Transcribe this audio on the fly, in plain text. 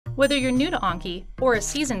Whether you're new to Anki or a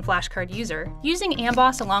seasoned flashcard user, using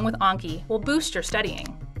AMBOSS along with Anki will boost your studying.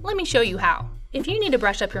 Let me show you how. If you need to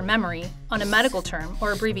brush up your memory on a medical term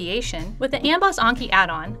or abbreviation, with the AMBOSS Anki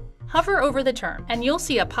add-on, hover over the term and you'll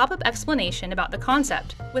see a pop-up explanation about the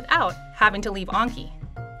concept without having to leave Anki.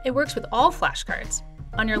 It works with all flashcards,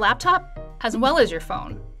 on your laptop as well as your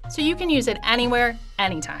phone, so you can use it anywhere,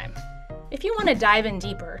 anytime. If you want to dive in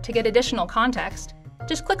deeper to get additional context,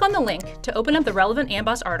 just click on the link to open up the relevant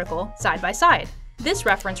AMBOSS article side by side. This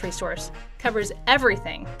reference resource covers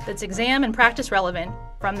everything that's exam and practice relevant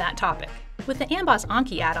from that topic. With the AMBOSS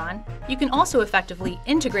Anki add-on, you can also effectively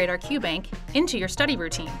integrate our QBank into your study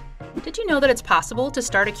routine. Did you know that it's possible to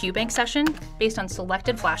start a QBank session based on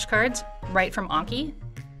selected flashcards right from Anki?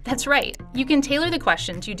 That's right, you can tailor the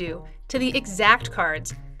questions you do to the exact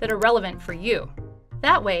cards that are relevant for you.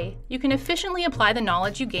 That way, you can efficiently apply the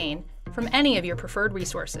knowledge you gain from any of your preferred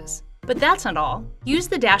resources. But that's not all. Use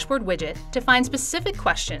the dashboard widget to find specific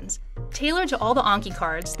questions tailored to all the Anki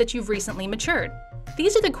cards that you've recently matured.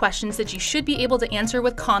 These are the questions that you should be able to answer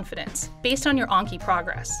with confidence based on your Anki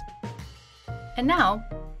progress. And now,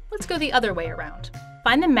 let's go the other way around.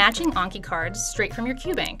 Find the matching Anki cards straight from your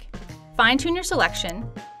QBank. Fine-tune your selection,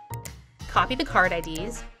 copy the card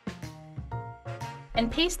IDs,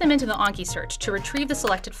 and paste them into the Anki search to retrieve the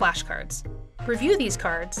selected flashcards. Review these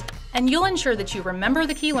cards, and you'll ensure that you remember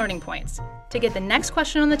the key learning points to get the next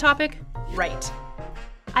question on the topic right.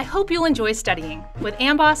 I hope you'll enjoy studying with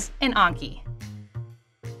AMBOSS and Anki.